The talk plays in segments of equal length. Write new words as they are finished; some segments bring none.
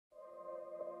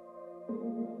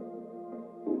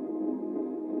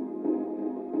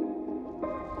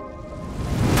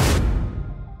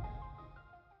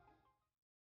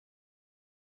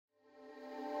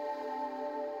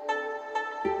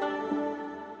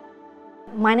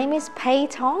My name is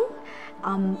Tong.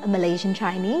 I'm a Malaysian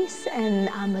Chinese and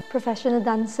I'm a professional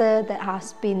dancer that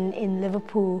has been in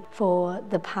Liverpool for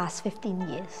the past 15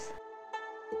 years.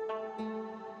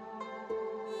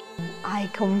 I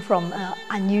come from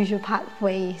unusual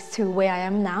pathways to where I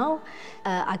am now.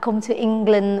 I come to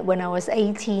England when I was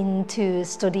 18 to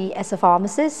study as a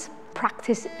pharmacist,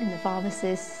 practice in the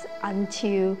pharmacist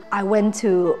until I went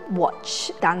to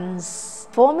watch dance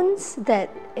performance that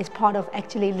is part of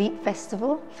actually Lead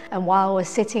Festival. And while I was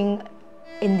sitting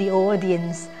in the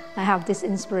audience, I have this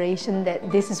inspiration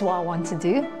that this is what I want to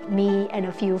do. Me and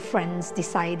a few friends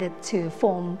decided to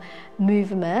form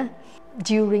movement.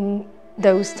 During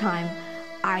those times,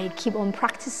 I keep on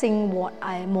practicing what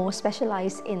I more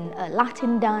specialize in,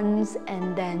 Latin dance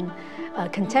and then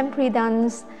contemporary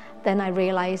dance. Then I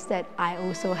realized that I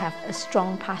also have a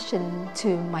strong passion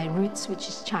to my roots, which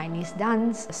is Chinese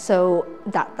dance. So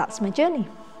that's my journey.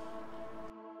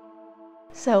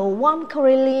 So what I'm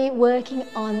currently working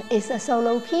on is a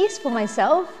solo piece for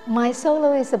myself. My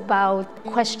solo is about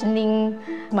questioning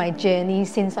my journey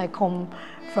since I come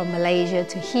from Malaysia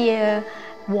to here.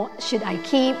 What should I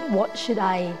keep? What should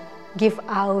I give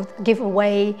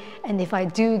away? And if I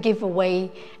do give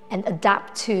away and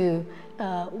adapt to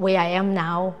where I am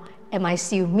now, am I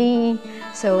still me?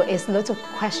 So it's lots of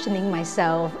questioning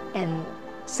myself and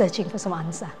searching for some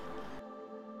answer.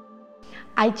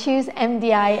 I choose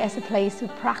MDI as a place to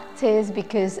practice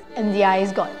because MDI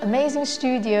has got amazing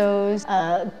studios,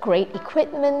 great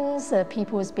equipment,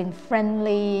 people has been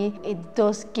friendly. It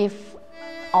does give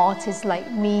artists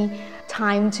like me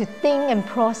time to think and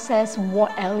process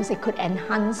what else it could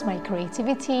enhance my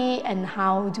creativity and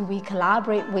how do we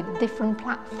collaborate with different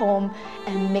platforms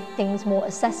and make things more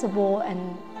accessible and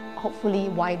hopefully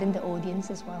widen the audience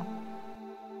as well.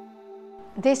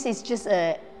 This is just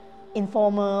an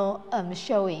informal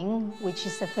showing, which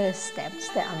is the first steps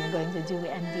that I'm going to do with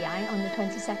MDI on the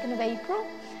 22nd of April.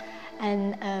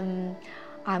 And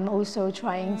I'm also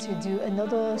trying to do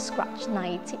another scratch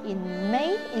night in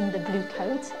May in the Blue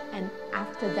Coat, and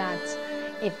after that,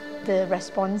 if the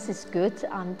response is good,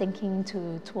 I'm thinking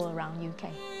to tour around UK.